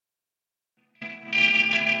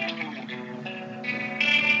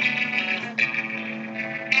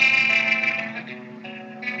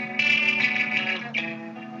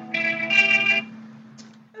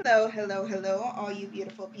Hello, hello, hello, all you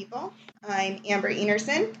beautiful people. I'm Amber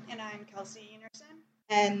Enerson, And I'm Kelsey Enerson.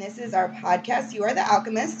 and this is our podcast, You Are the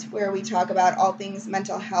Alchemist, where we talk about all things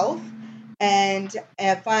mental health and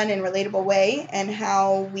a fun and relatable way, and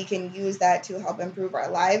how we can use that to help improve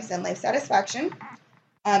our lives and life satisfaction.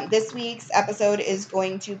 This week's episode is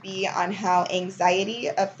going to be on how anxiety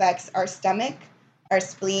affects our stomach, our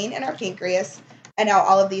spleen, and our pancreas, and how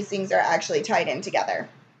all of these things are actually tied in together.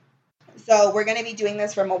 So we're going to be doing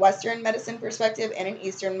this from a Western medicine perspective and an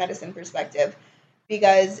Eastern medicine perspective,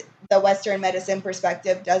 because the Western medicine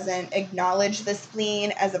perspective doesn't acknowledge the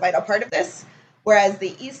spleen as a vital part of this, whereas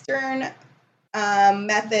the Eastern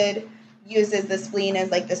method uses the spleen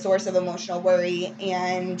as like the source of emotional worry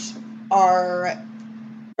and our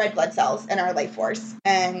red blood cells and our life force.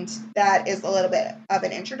 And that is a little bit of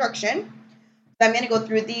an introduction. So I'm going to go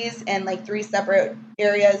through these in like three separate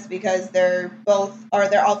areas because they're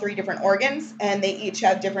all three different organs, and they each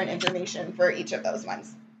have different information for each of those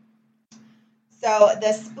ones. So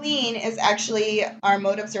the spleen is actually our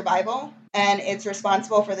mode of survival, and it's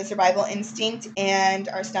responsible for the survival instinct, and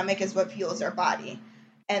our stomach is what fuels our body.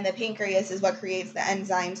 And the pancreas is what creates the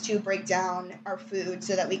enzymes to break down our food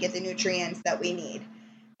so that we get the nutrients that we need.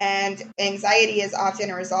 And anxiety is often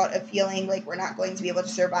a result of feeling like we're not going to be able to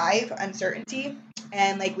survive uncertainty,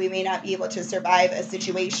 and like we may not be able to survive a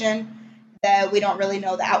situation that we don't really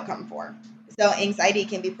know the outcome for. So anxiety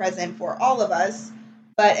can be present for all of us,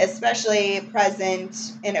 but especially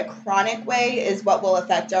present in a chronic way is what will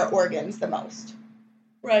affect our organs the most.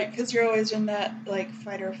 Right, because you're always in that like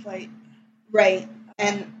fight or flight. Right.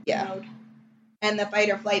 And mode. And the fight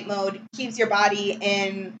or flight mode keeps your body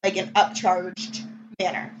in like an upcharged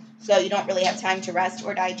manner. So you don't really have time to rest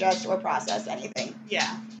or digest or process anything.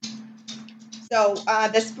 Yeah. So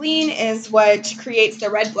the spleen is what creates the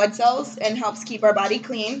red blood cells and helps keep our body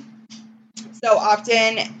clean. So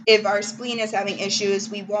often, if our spleen is having issues,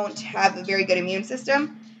 we won't have a very good immune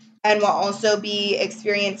system, and we'll also be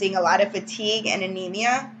experiencing a lot of fatigue and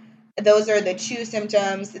anemia. Those are the two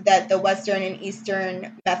symptoms that the Western and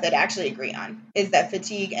Eastern method actually agree on, is that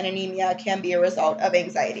fatigue and anemia can be a result of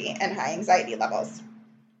anxiety and high anxiety levels.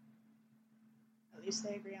 At least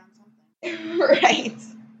they agree on something. Right.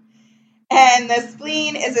 And the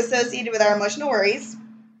spleen is associated with our emotional worries.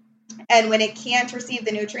 And when it can't receive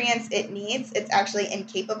the nutrients it needs, it's actually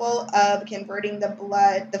incapable of converting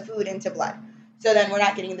the food into blood. So then we're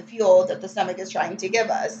not getting the fuel that the stomach is trying to give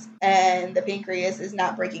us. And the pancreas is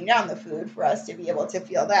not breaking down the food for us to be able to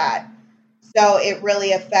feel that. So it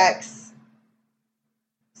really affects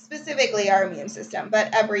specifically our immune system,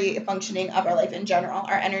 but every functioning of our life in general,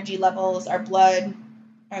 our energy levels, our blood,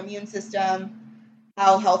 our immune system,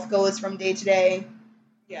 how health goes from day to day.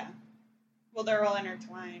 Yeah. Well, they're all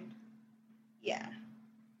intertwined. Yeah.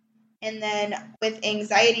 And then with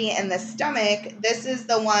anxiety in the stomach, this is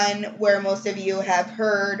the one where most of you have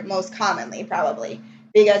heard most commonly, probably,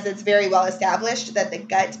 because it's very well established that the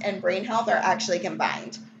gut and brain health are actually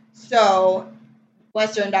combined. So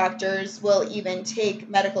Western doctors will even take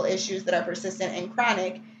medical issues that are persistent and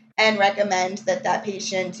chronic and recommend that that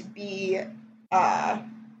patient be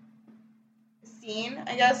seen,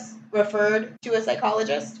 I guess, referred to a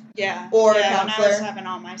psychologist. Yeah. Or a counselor. When I was having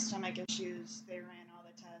all my stomach issues, they ran all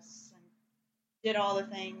the tests and did all the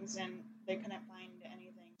things, and they couldn't find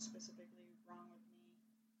anything specifically wrong with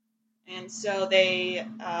me. And so they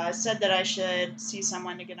said that I should see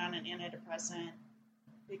someone to get on an antidepressant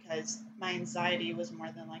because my anxiety was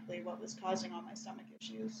more than likely what was causing all my stomach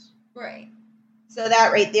issues. Right. So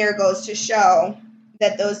that right there goes to show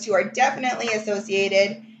that those two are definitely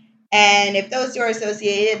associated. And if those two are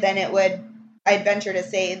associated, then I'd venture to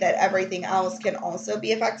say that everything else can also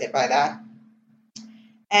be affected by that.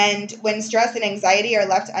 And when stress and anxiety are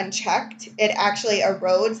left unchecked, it actually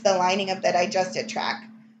erodes the lining of the digestive tract,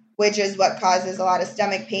 which is what causes a lot of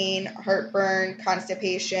stomach pain, heartburn,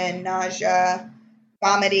 constipation, nausea,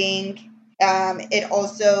 vomiting. It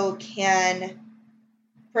also can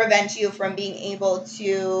prevent you from being able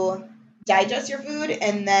to digest your food,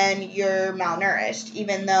 and then you're malnourished,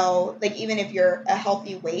 even if you're a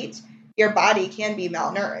healthy weight, your body can be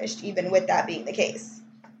malnourished even with that being the case.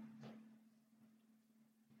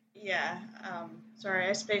 Yeah. Sorry,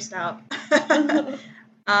 I spaced out.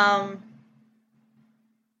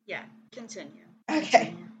 Yeah, continue.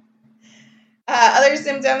 Okay. Other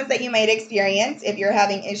symptoms that you might experience if you're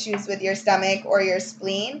having issues with your stomach or your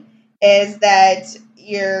spleen is that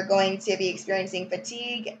you're going to be experiencing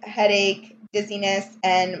fatigue, headache, dizziness,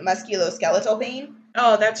 and musculoskeletal pain.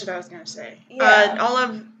 Oh, that's what I was going to say. Yeah. All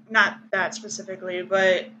of, not that specifically,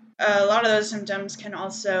 but a lot of those symptoms can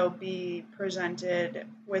also be presented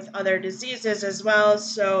with other diseases as well.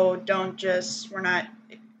 So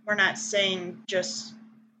we're not saying just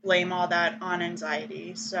blame all that on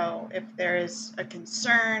anxiety. So if there is a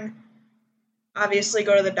concern, obviously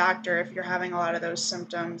go to the doctor if you're having a lot of those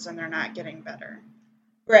symptoms and they're not getting better.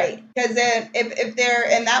 Right, because then if they're,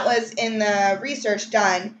 and that was in the research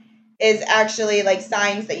done, is actually like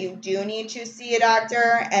signs that you do need to see a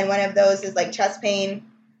doctor, and one of those is like chest pain,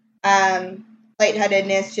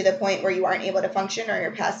 lightheadedness to the point where you aren't able to function or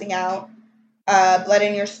you're passing out, blood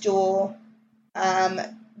in your stool,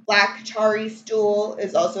 black tarry stool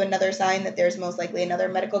is also another sign that there's most likely another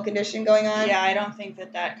medical condition going on. Yeah, I don't think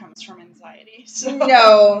that comes from anxiety. So.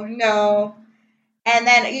 No. And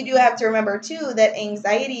then you do have to remember, too, that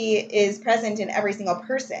anxiety is present in every single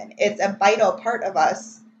person. It's a vital part of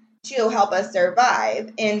us to help us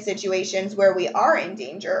survive in situations where we are in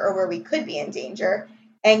danger or where we could be in danger.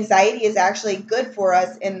 Anxiety is actually good for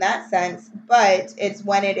us in that sense, but it's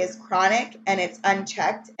when it is chronic and it's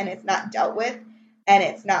unchecked and it's not dealt with and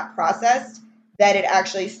it's not processed that it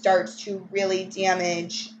actually starts to really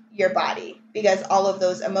damage your body, because all of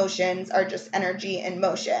those emotions are just energy in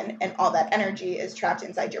motion, and all that energy is trapped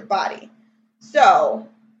inside your body. So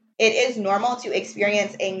it is normal to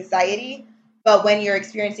experience anxiety, but when you're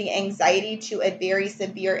experiencing anxiety to a very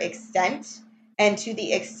severe extent, and to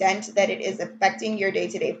the extent that it is affecting your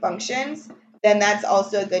day-to-day functions, then that's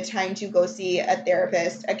also a good time to go see a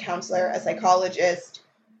therapist, a counselor, a psychologist,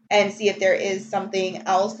 and see if there is something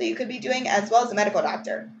else that you could be doing, as well as a medical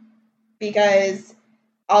doctor, because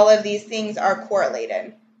all of these things are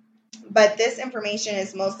correlated. But this information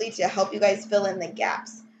is mostly to help you guys fill in the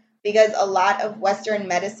gaps, because a lot of Western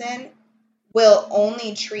medicine will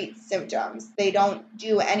only treat symptoms. They don't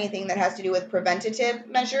do anything that has to do with preventative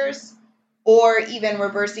measures or even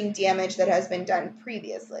reversing damage that has been done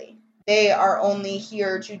previously. They are only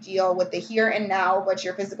here to deal with the here and now, what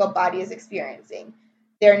your physical body is experiencing.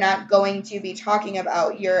 They're not going to be talking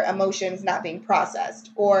about your emotions not being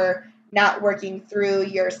processed, or not working through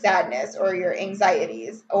your sadness or your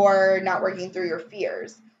anxieties, or not working through your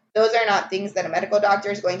fears. Those are not things that a medical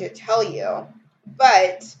doctor is going to tell you,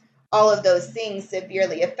 but all of those things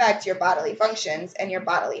severely affect your bodily functions and your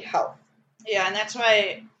bodily health. Yeah, and that's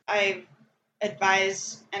why I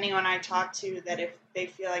advise anyone I talk to that if they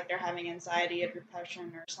feel like they're having anxiety or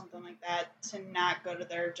depression or something like that, to not go to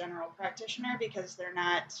their general practitioner, because they're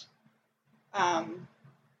not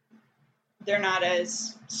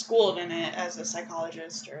as schooled in it as a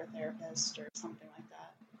psychologist or a therapist or something like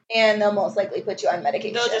that. And they'll most likely put you on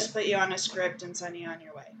medication. They'll just put you on a script and send you on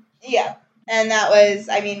your way. Yeah. And that was,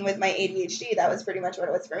 I mean, with my ADHD, that was pretty much what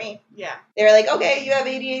it was for me. Yeah. They were like, okay, you have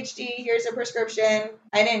ADHD, here's a prescription.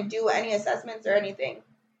 I didn't do any assessments or anything.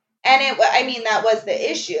 And that was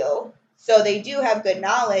the issue. So they do have good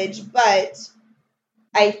knowledge, but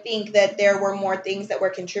I think that there were more things that were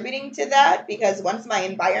contributing to that, because once my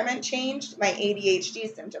environment changed, my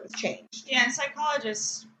ADHD symptoms changed. Yeah, and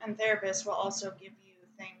psychologists and therapists will also give you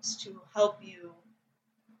things to help you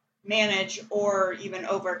manage or even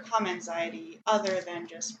overcome anxiety other than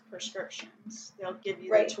just prescriptions. They'll give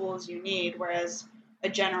you the tools you need, whereas a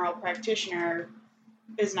general practitioner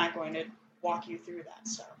is not going to walk you through that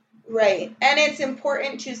stuff. Right. And it's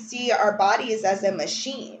important to see our bodies as a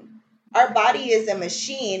machine. Our body is a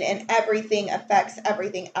machine, and everything affects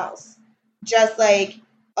everything else. Just like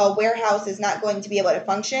a warehouse is not going to be able to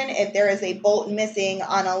function if there is a bolt missing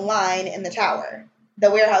on a line in the tower.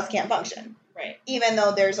 The warehouse can't function. Right. Even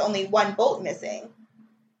though there's only one bolt missing,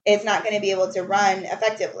 it's not going to be able to run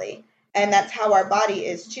effectively. And that's how our body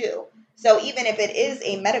is too. So even if it is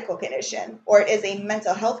a medical condition, or it is a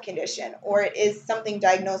mental health condition, or it is something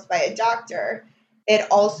diagnosed by a doctor, it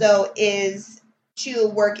also is to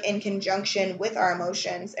work in conjunction with our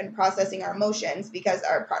emotions and processing our emotions, because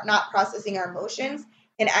not processing our emotions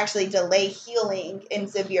can actually delay healing in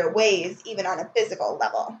severe ways, even on a physical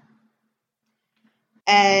level.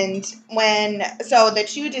 And so the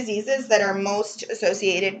two diseases that are most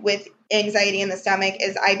associated with anxiety in the stomach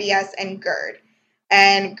is IBS and GERD.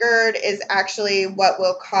 And GERD is actually what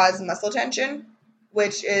will cause muscle tension,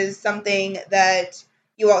 which is something that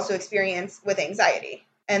you also experience with anxiety.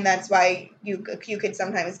 And that's why you could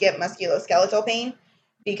sometimes get musculoskeletal pain,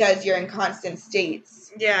 because you're in constant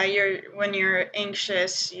states. Yeah, when you're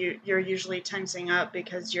anxious, you're usually tensing up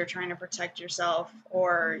because you're trying to protect yourself,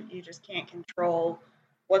 or you just can't control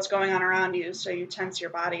what's going on around you, so you tense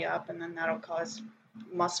your body up, and then that'll cause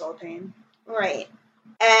muscle pain. Right.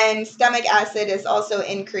 And stomach acid is also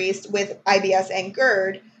increased with IBS and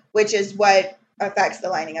GERD, which is what affects the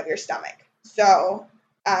lining of your stomach. So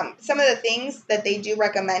Some of the things that they do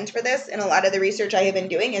recommend for this, and a lot of the research I have been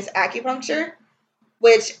doing, is acupuncture,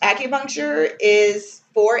 which acupuncture is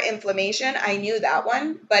for inflammation. I knew that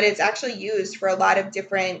one, but it's actually used for a lot of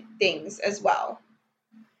different things as well.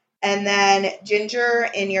 And then ginger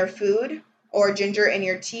in your food or ginger in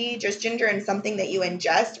your tea, just ginger in something that you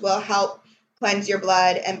ingest will help cleanse your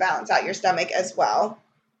blood and balance out your stomach as well.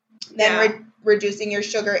 Then reducing your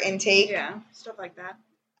sugar intake. Yeah, stuff like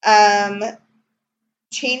that.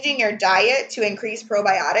 Changing your diet to increase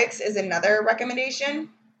probiotics is another recommendation,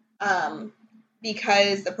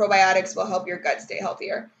 because the probiotics will help your gut stay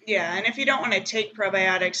healthier. Yeah, and if you don't want to take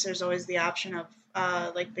probiotics, there's always the option of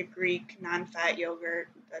like the Greek non-fat yogurt.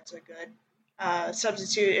 That's a good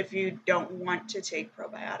substitute if you don't want to take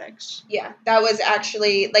probiotics. Yeah, that was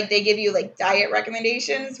actually, like, they give you, like, diet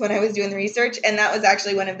recommendations when I was doing the research, and that was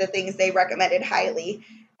actually one of the things they recommended highly.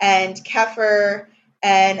 And kefir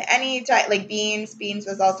and any type, like beans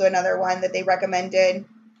was also another one that they recommended.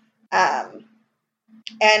 And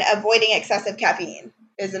avoiding excessive caffeine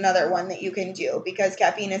is another one that you can do, because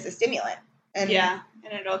caffeine is a stimulant. And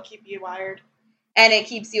it'll keep you wired. And it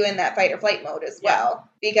keeps you in that fight or flight mode as well,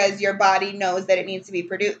 because your body knows that it needs to be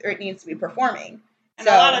produced, or it needs to be performing. And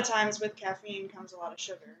a lot of times with caffeine comes a lot of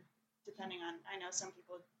sugar, depending on, I know some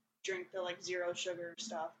people drink the like zero sugar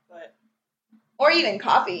stuff, but. Or even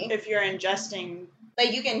coffee. If you're ingesting.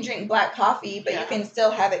 Like, you can drink black coffee, but you can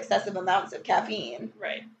still have excessive amounts of caffeine.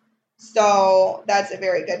 Right. So that's a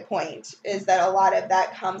very good point, is that a lot of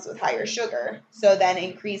that comes with higher sugar. So then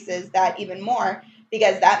increases that even more,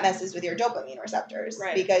 because that messes with your dopamine receptors.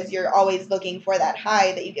 Right. Because you're always looking for that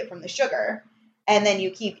high that you get from the sugar. And then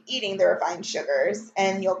you keep eating the refined sugars,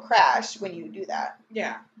 and you'll crash when you do that.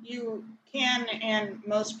 Yeah. You can, and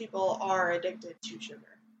most people are addicted to sugar.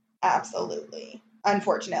 Absolutely.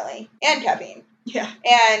 Unfortunately. And caffeine. Yeah.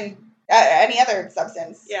 And any other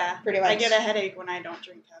substance. Yeah. Pretty much. I get a headache when I don't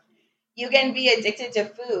drink caffeine. You can be addicted to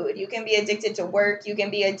food. You can be addicted to work. You can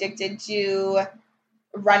be addicted to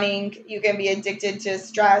running. You can be addicted to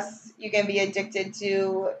stress. You can be addicted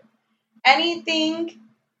to anything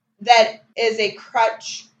that is a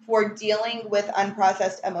crutch for dealing with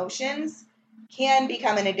unprocessed emotions can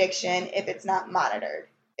become an addiction if it's not monitored.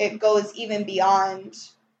 It goes even beyond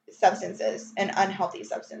substances and unhealthy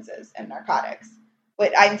substances and narcotics.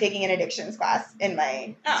 But I'm taking an addictions class in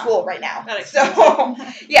my school right now. So,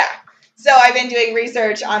 yeah. So I've been doing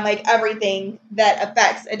research on like everything that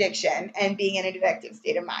affects addiction and being in an addictive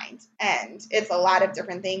state of mind. And it's a lot of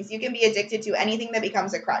different things. You can be addicted to anything that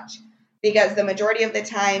becomes a crutch, because the majority of the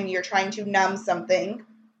time you're trying to numb something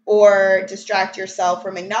or distract yourself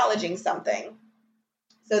from acknowledging something.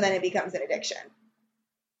 So then it becomes an addiction.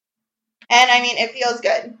 And I mean, it feels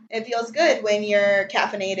good. It feels good when you're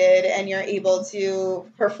caffeinated and you're able to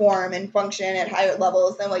perform and function at higher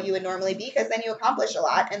levels than what you would normally be, because then you accomplish a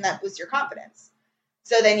lot and that boosts your confidence.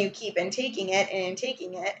 So then you keep taking it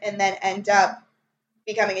and then end up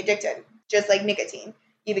becoming addicted, just like nicotine.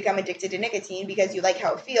 You become addicted to nicotine because you like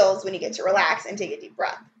how it feels when you get to relax and take a deep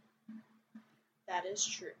breath. That is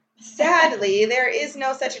true. Sadly, there is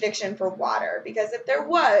no such addiction for water, because if there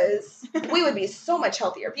was, we would be so much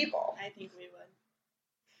healthier people. I think we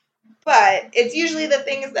would. But it's usually the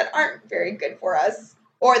things that aren't very good for us,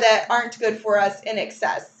 or that aren't good for us in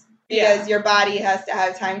excess, because your body has to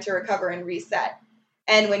have time to recover and reset.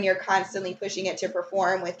 And when you're constantly pushing it to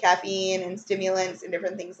perform with caffeine and stimulants and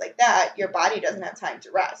different things like that, your body doesn't have time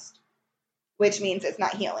to rest, which means it's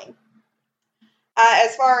not healing.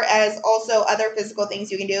 As far as also other physical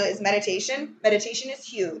things you can do is meditation. Meditation is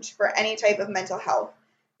huge for any type of mental health,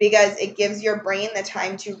 because it gives your brain the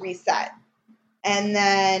time to reset. And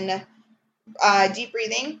then deep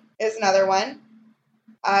breathing is another one.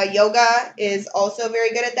 Yoga is also very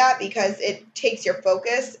good at that, because it takes your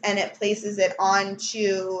focus and it places it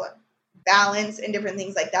onto balance and different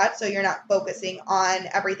things like that. So you're not focusing on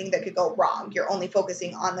everything that could go wrong. You're only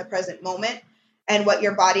focusing on the present moment and what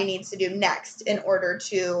your body needs to do next in order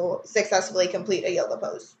to successfully complete a yoga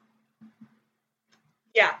pose.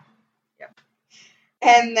 Yeah.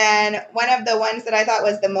 And then one of the ones that I thought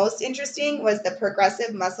was the most interesting was the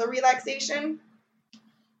progressive muscle relaxation,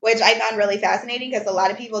 which I found really fascinating because a lot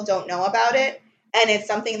of people don't know about it. And it's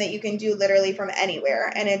something that you can do literally from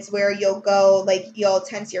anywhere. And it's where you'll go, like, you'll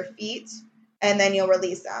tense your feet and then you'll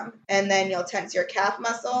release them. And then you'll tense your calf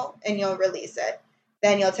muscle and you'll release it.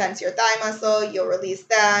 Then you'll tense your thigh muscle, you'll release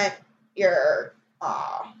that. Your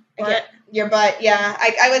butt, yeah.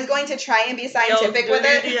 I was going to try and be scientific with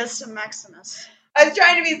it. Gluteus maximus. I was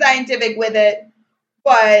trying to be scientific with it,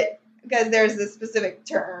 but because there's this specific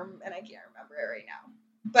term and I can't remember it right now.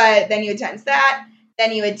 But then you tense that.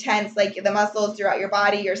 then you would tense like the muscles throughout your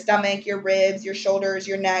body, your stomach, your ribs, your shoulders,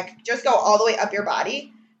 your neck. Just go all the way up your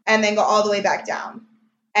body and then go all the way back down.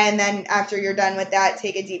 And then after you're done with that,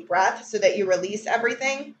 take a deep breath so that you release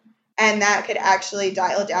everything. And that could actually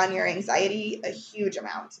dial down your anxiety a huge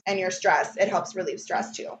amount and your stress. It helps relieve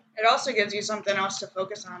stress too. It also gives you something else to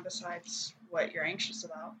focus on besides what you're anxious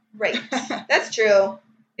about. Right. That's true.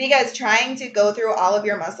 Because trying to go through all of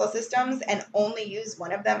your muscle systems and only use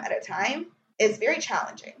one of them at a time is very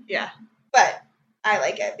challenging. Yeah. But I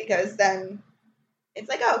like it because then it's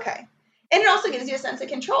like, oh, okay. And it also gives you a sense of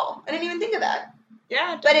control. I didn't even think of that.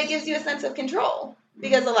 Yeah. But it gives you a sense of control.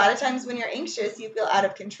 Because a lot of times when you're anxious, you feel out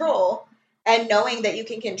of control. And knowing that you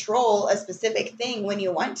can control a specific thing when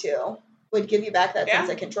you want to would give you back that sense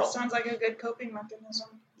of control. Sounds like a good coping mechanism.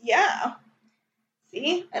 Yeah.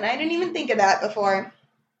 See? And I didn't even think of that before.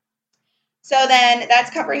 So then that's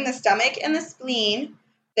covering the stomach and the spleen.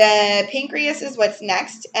 The pancreas is what's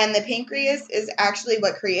next. And the pancreas is actually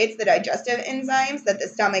what creates the digestive enzymes that the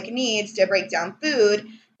stomach needs to break down food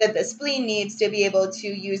that the spleen needs to be able to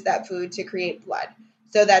use that food to create blood.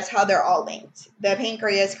 So that's how they're all linked. The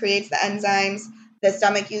pancreas creates the enzymes. The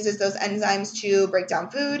stomach uses those enzymes to break down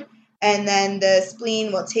food. And then the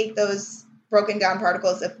spleen will take those broken down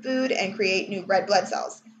particles of food and create new red blood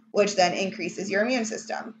cells, which then increases your immune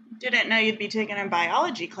system. Didn't know you'd be taking a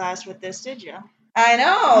biology class with this, did you? I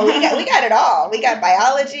know. We got it all. We got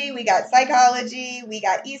biology. We got psychology. We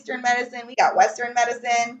got Eastern medicine. We got Western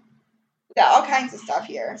medicine. We got all kinds of stuff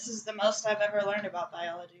here. This is the most I've ever learned about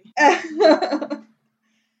biology.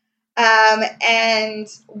 And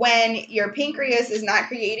when your pancreas is not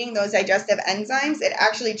creating those digestive enzymes, it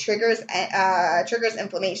actually triggers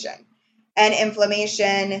inflammation. And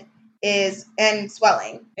inflammation and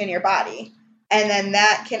swelling in your body. And then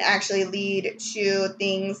that can actually lead to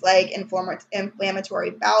things like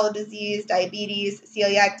inflammatory bowel disease, diabetes,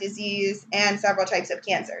 celiac disease, and several types of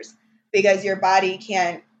cancers. Because your body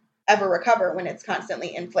can't ever recover when it's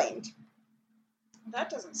constantly inflamed. That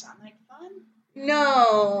doesn't sound like fun.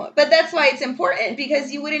 No, but that's why it's important,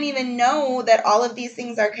 because you wouldn't even know that all of these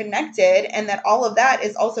things are connected and that all of that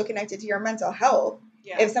is also connected to your mental health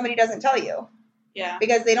if somebody doesn't tell you. Yeah.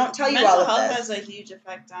 Because they don't tell you all of this. Mental health has a huge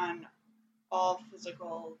effect on all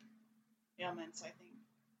physical ailments, I think.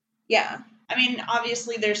 Yeah. I mean,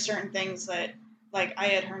 obviously there's certain things that, like, I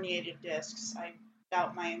had herniated discs. I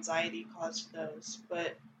doubt my anxiety caused those,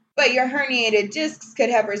 but your herniated discs could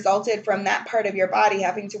have resulted from that part of your body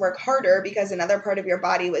having to work harder because another part of your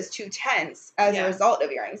body was too tense as a result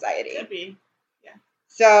of your anxiety. Could be. Yeah.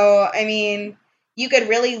 So, I mean, you could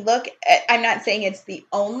really look at, I'm not saying it's the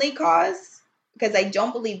only cause, because I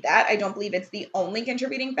don't believe that. I don't believe it's the only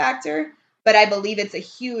contributing factor, but I believe it's a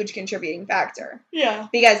huge contributing factor. Yeah.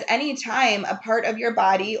 Because anytime a part of your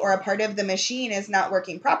body or a part of the machine is not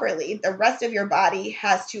working properly, the rest of your body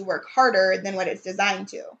has to work harder than what it's designed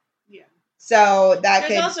to. Yeah. So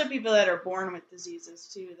There's also people that are born with diseases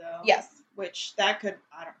too, though. Yes. Which that could,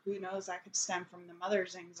 who knows, that could stem from the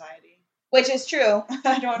mother's anxiety. Which is true.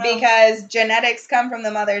 I don't know. Because genetics come from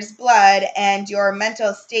the mother's blood, and your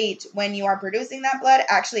mental state when you are producing that blood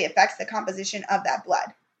actually affects the composition of that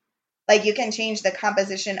blood. Like, you can change the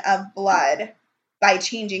composition of blood by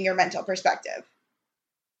changing your mental perspective.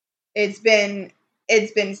 It's been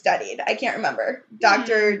studied. I can't remember.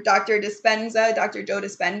 Dr. Dispenza, Dr. Joe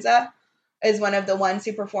Dispenza is one of the ones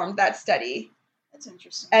who performed that study. That's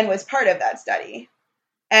interesting. And was part of that study.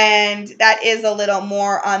 And that is a little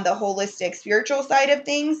more on the holistic spiritual side of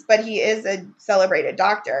things, but he is a celebrated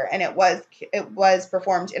doctor, and it was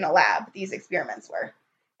performed in a lab, these experiments were.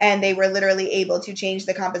 And they were literally able to change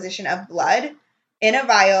the composition of blood in a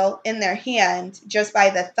vial in their hand just by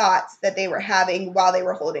the thoughts that they were having while they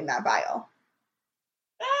were holding that vial.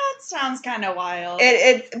 That sounds kind of wild.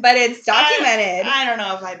 But it's documented. I don't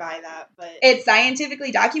know if I buy that, but it's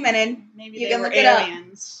scientifically documented. Maybe you they can were look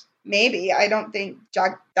aliens. It up. Maybe. I don't think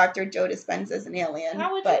Dr. Joe Dispenza is an alien.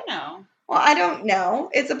 How would you know? Well, I don't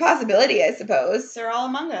know. It's a possibility, I suppose. They're all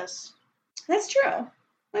among us. That's true. All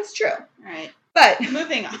right. But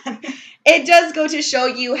moving on. It does go to show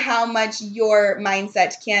you how much your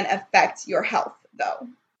mindset can affect your health, though.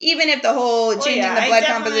 Even if the whole changing the blood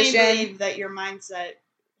composition. I believe that your mindset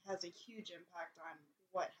has a huge impact on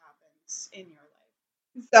what happens in your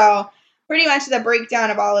life. So, pretty much the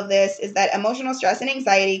breakdown of all of this is that emotional stress and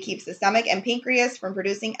anxiety keeps the stomach and pancreas from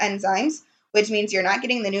producing enzymes, which means you're not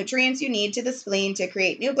getting the nutrients you need to the spleen to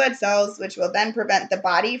create new blood cells, which will then prevent the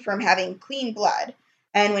body from having clean blood.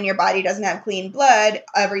 And when your body doesn't have clean blood,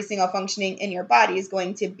 every single functioning in your body is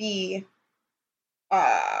going to be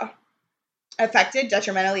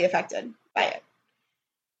detrimentally affected by it.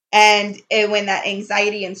 And when that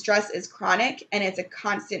anxiety and stress is chronic and it's a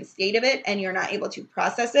constant state of it and you're not able to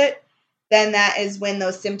process it, then that is when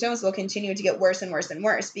those symptoms will continue to get worse and worse and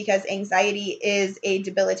worse, because anxiety is a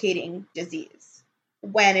debilitating disease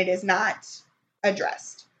when it is not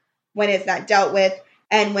addressed, when it's not dealt with,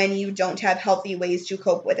 and when you don't have healthy ways to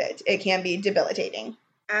cope with it. It can be debilitating.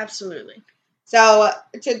 Absolutely. So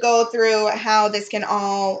to go through how this can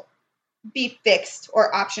all be fixed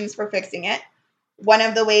or options for fixing it, one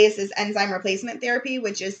of the ways is enzyme replacement therapy,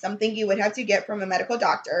 which is something you would have to get from a medical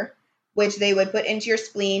doctor, which they would put into your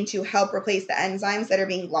spleen to help replace the enzymes that are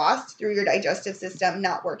being lost through your digestive system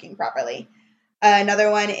not working properly.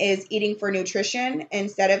 Another one is eating for nutrition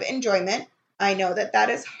instead of enjoyment. I know that that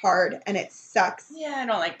is hard and it sucks. Yeah, I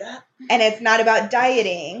don't like that. And it's not about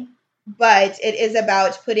dieting, but it is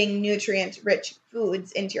about putting nutrient-rich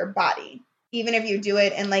foods into your body. Even if you do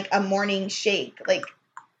it in like a morning shake, like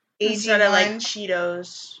Instead of like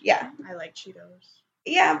Cheetos. Yeah. I like Cheetos.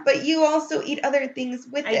 Yeah, but you also eat other things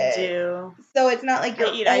with it. I do. So it's not like you're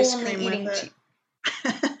I eat ice only cream eating with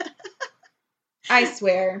I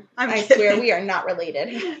swear. I kidding. swear we are not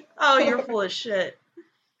related. Oh, you're full of shit.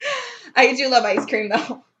 I do love ice cream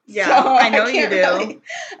though. Yeah, so I know you do.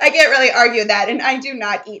 I can't really argue that, and I do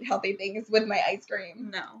not eat healthy things with my ice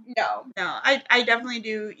cream. No. I definitely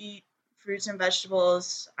do eat fruits and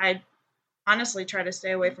vegetables. I honestly try to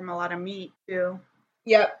stay away from a lot of meat too.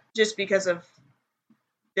 Yep. Just because of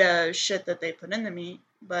the shit that they put in the meat,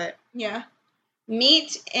 but yeah.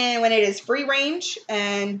 Meat, and when it is free range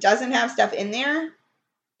and doesn't have stuff in there,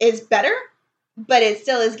 is better, but it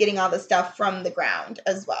still is getting all the stuff from the ground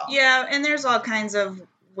as well. Yeah, and there's all kinds of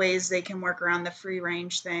ways they can work around the free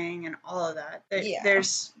range thing and all of that.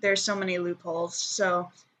 There's so many loopholes. So,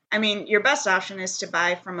 I mean, your best option is to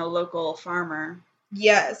buy from a local farmer.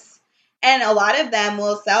 Yes. And a lot of them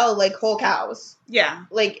will sell like whole cows. Yeah.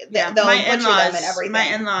 Like they'll butcher them and everything.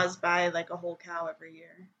 My in-laws buy like a whole cow every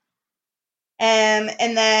year. And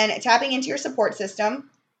then tapping into your support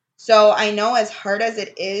system. So I know as hard as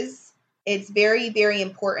it is, it's very, very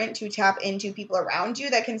important to tap into people around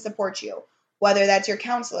you that can support you. Whether that's your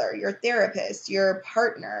counselor, your therapist, your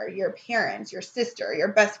partner, your parents, your sister, your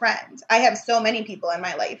best friend. I have so many people in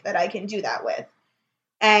my life that I can do that with.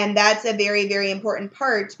 And that's a very, very important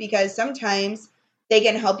part, because sometimes they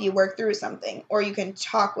can help you work through something, or you can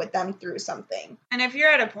talk with them through something. And if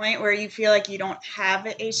you're at a point where you feel like you don't have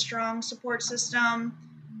a strong support system,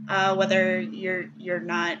 whether you're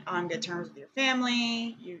not on good terms with your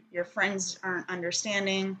family, your friends aren't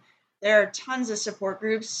understanding, there are tons of support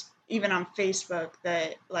groups, even on Facebook,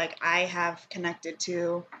 that like I have connected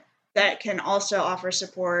to, that can also offer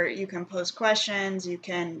support. You can post questions, you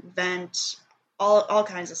can vent, all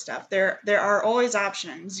kinds of stuff. There are always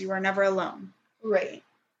options. You are never alone. Right.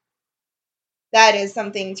 That is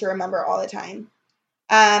something to remember all the time.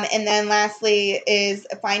 And then lastly is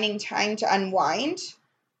finding time to unwind.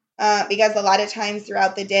 Because a lot of times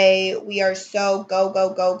throughout the day, we are so go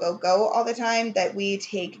all the time that we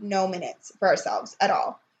take no minutes for ourselves at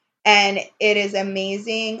all. And it is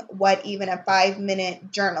amazing what even a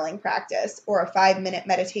 5-minute journaling practice or a 5-minute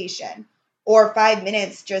meditation or 5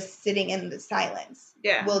 minutes just sitting in the silence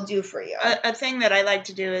will do for you. A thing that I like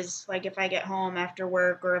to do is, like, if I get home after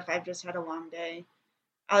work or if I've just had a long day,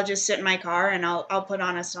 I'll just sit in my car and I'll put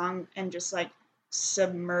on a song and just, like,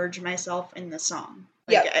 submerge myself in the song.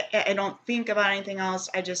 Like, I don't think about anything else.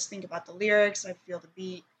 I just think about the lyrics. I feel the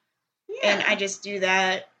beat. Yeah. And I just do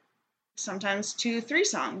that sometimes 2-3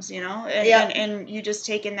 songs, you know? And you just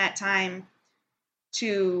take in that time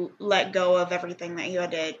to let go of everything that you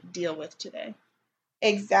had to deal with today.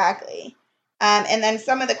 Exactly. And then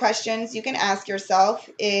some of the questions you can ask yourself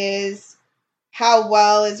is, how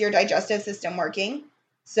well is your digestive system working?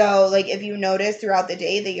 So, like, if you notice throughout the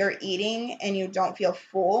day that you're eating and you don't feel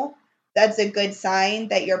full, that's a good sign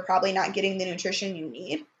that you're probably not getting the nutrition you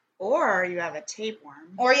need. Or you have a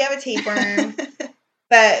tapeworm.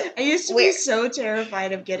 But I used to be so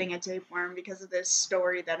terrified of getting a tapeworm because of this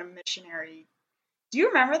story that a missionary... Do you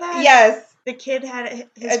remember that? Yes. The kid had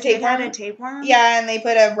a tapeworm? Yeah, and they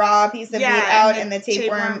put a raw piece of meat out and the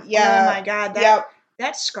tapeworm. Yeah. Oh my God.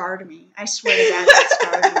 That scarred me. I swear to God, that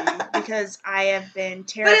scarred me because I have been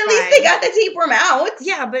terrified. But at least they got the tapeworm out.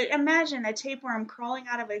 Yeah, but imagine a tapeworm crawling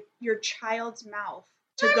out of your child's mouth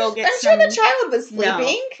to go get I'm sure the child was sleeping.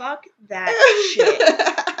 No, fuck that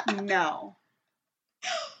shit. No.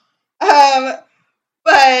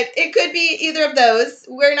 But it could be either of those.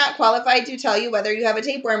 We're not qualified to tell you whether you have a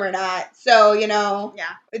tapeworm or not. So, you know,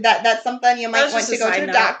 that's something you might want to go to a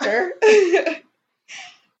doctor.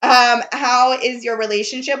 How is your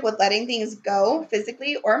relationship with letting things go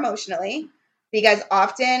physically or emotionally? because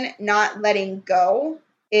often not letting go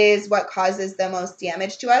is what causes the most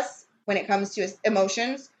damage to us when it comes to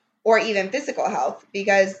emotions or even physical health,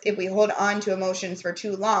 because if we hold on to emotions for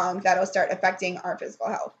too long, that'll start affecting our physical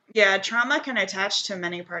health. Yeah, trauma can attach to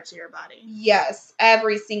many parts of your body. Yes,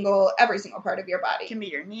 every single part of your body. It can be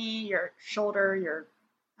your knee, your shoulder,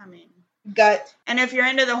 gut. And if you're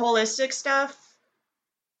into the holistic stuff,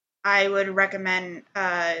 I would recommend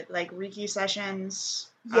like Reiki sessions.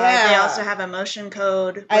 Yeah. They also have emotion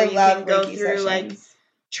code I where you love can go Reiki through sessions. like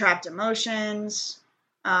trapped emotions.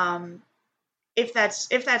 If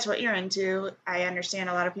that's what you're into, I understand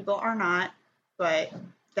a lot of people are not, but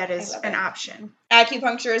that is an option.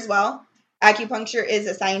 Acupuncture as well. Acupuncture is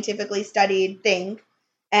a scientifically studied thing,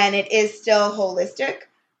 and it is still holistic,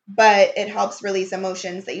 but it helps release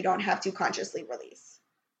emotions that you don't have to consciously release.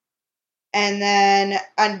 And then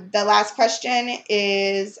the last question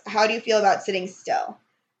is, how do you feel about sitting still?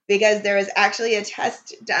 Because there was actually a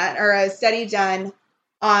test done or a study done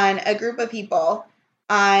on a group of people.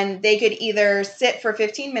 They could either sit for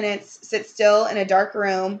 15 minutes, sit still in a dark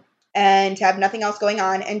room and have nothing else going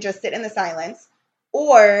on and just sit in the silence,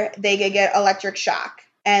 or they could get electric shock.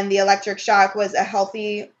 And the electric shock was a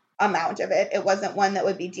healthy amount of it. It wasn't one that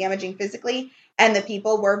would be damaging physically. And the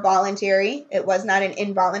people were voluntary. It was not an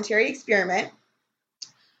involuntary experiment.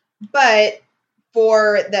 But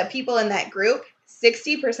for the people in that group,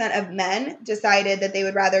 60% of men decided that they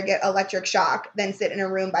would rather get electric shock than sit in a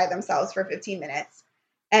room by themselves for 15 minutes.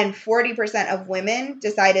 And 40% of women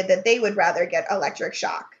decided that they would rather get electric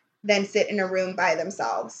shock than sit in a room by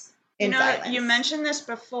themselves in silence. You mentioned this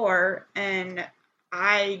before, and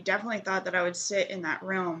I definitely thought that I would sit in that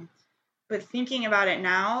room. But thinking about it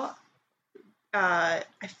now, I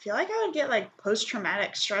feel like I would get like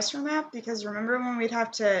post-traumatic stress from that, because remember when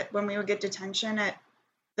we would get detention at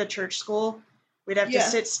the church school, we'd have to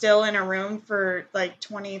sit still in a room for like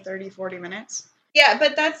 20, 30, 40 minutes. Yeah,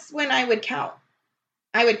 but that's when I would count.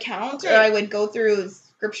 I would count, or I would go through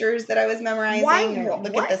scriptures that I was memorizing, or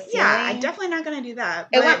look at the ceiling. Yeah, I'm definitely not going to do that.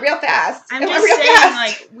 It went real fast. I'm just saying,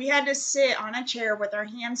 like, we had to sit on a chair with our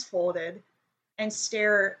hands folded and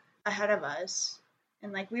stare ahead of us.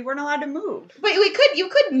 And, like, we weren't allowed to move. But you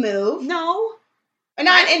could move. No.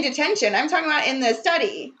 Not in detention. I'm talking about in the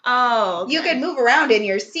study. Oh, okay. You could move around in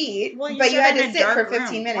your seat, but you had to sit for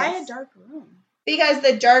 15 minutes. Why a dark room? Because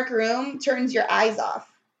the dark room turns your eyes off.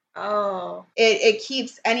 Oh. It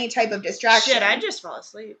keeps any type of distraction. Shit, I just fall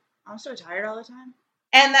asleep. I'm so tired all the time.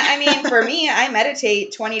 And for me, I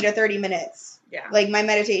meditate 20 to 30 minutes. Yeah. Like, my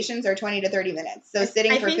meditations are 20 to 30 minutes. So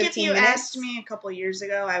sitting for 15 minutes. I think if you asked me a couple years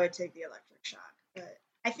ago, I would take the electric shock. But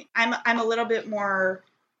I think I'm a little bit more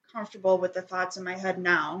comfortable with the thoughts in my head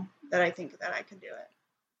now that I think that I could do it.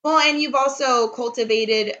 Well, and you've also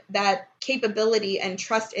cultivated that capability and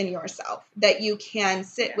trust in yourself that you can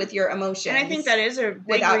sit with your emotions. And I think that is a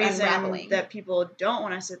big reason that people don't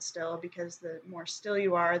want to sit still, because the more still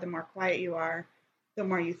you are, the more quiet you are, the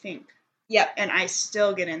more you think. Yep. And I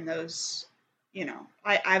still get in those,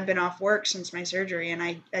 I've been off work since my surgery, and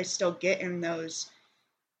I still get in those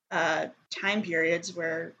time periods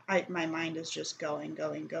where my mind is just going.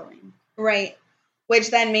 Right. Which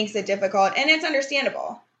then makes it difficult, and it's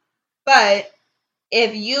understandable. But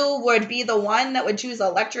if you would be the one that would choose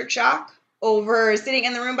electric shock over sitting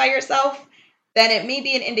in the room by yourself, then it may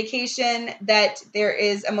be an indication that there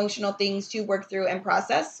is emotional things to work through and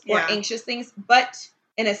process, or anxious things, but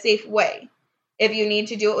in a safe way. If you need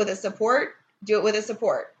to do it with a support, do it with a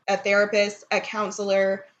support. A therapist, a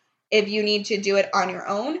counselor. If you need to do it on your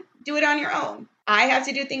own, do it on your own. I have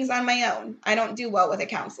to do things on my own. I don't do well with a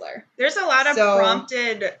counselor. There's a lot of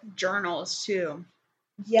prompted journals, too.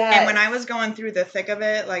 Yes. And when I was going through the thick of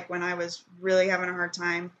it, like when I was really having a hard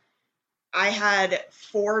time, I had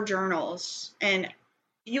 4 journals, and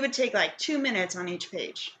you would take like 2 minutes on each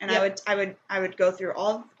page. And I would go through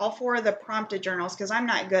all 4 of the prompted journals, because I'm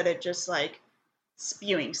not good at just like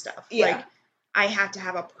spewing stuff. Yeah. Like, I have to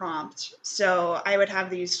have a prompt. So I would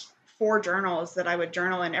have these 4 journals that I would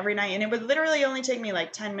journal in every night, and it would literally only take me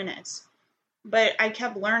like 10 minutes. But I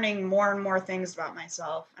kept learning more and more things about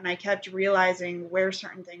myself, and I kept realizing where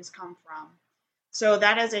certain things come from. So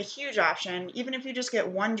that is a huge option, even if you just get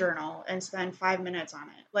one journal and spend 5 minutes on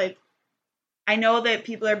it. Like, I know that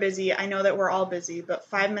people are busy. I know that we're all busy, but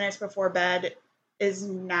 5 minutes before bed is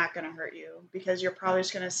not going to hurt you, because you're probably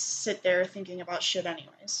just going to sit there thinking about shit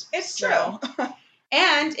anyways. It's true.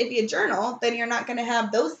 And if you journal, then you're not going to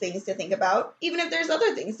have those things to think about, even if there's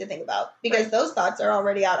other things to think about, because those thoughts are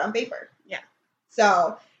already out on paper. Yeah.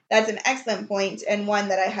 So that's an excellent point, and one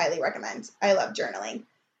that I highly recommend. I love journaling.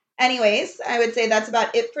 Anyways, I would say that's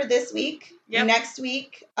about it for this week. Yep. Next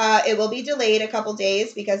week, it will be delayed a couple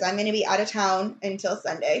days because I'm going to be out of town until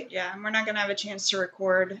Sunday. Yeah, and we're not going to have a chance to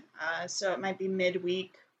record, so it might be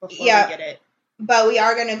midweek before we get it. But we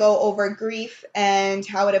are going to go over grief and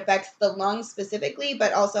how it affects the lungs specifically,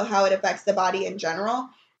 but also how it affects the body in general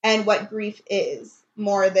and what grief is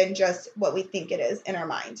more than just what we think it is in our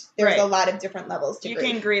mind. There's a lot of different levels to grief.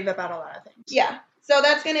 You can grieve about a lot of things. Yeah. So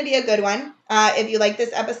that's going to be a good one. If you like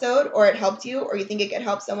this episode or it helped you or you think it could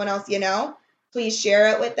help someone else you know, please share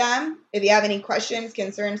it with them. If you have any questions,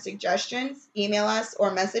 concerns, suggestions, email us or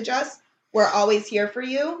message us. We're always here for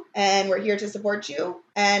you, and we're here to support you.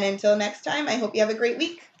 And until next time, I hope you have a great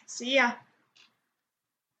week. See ya.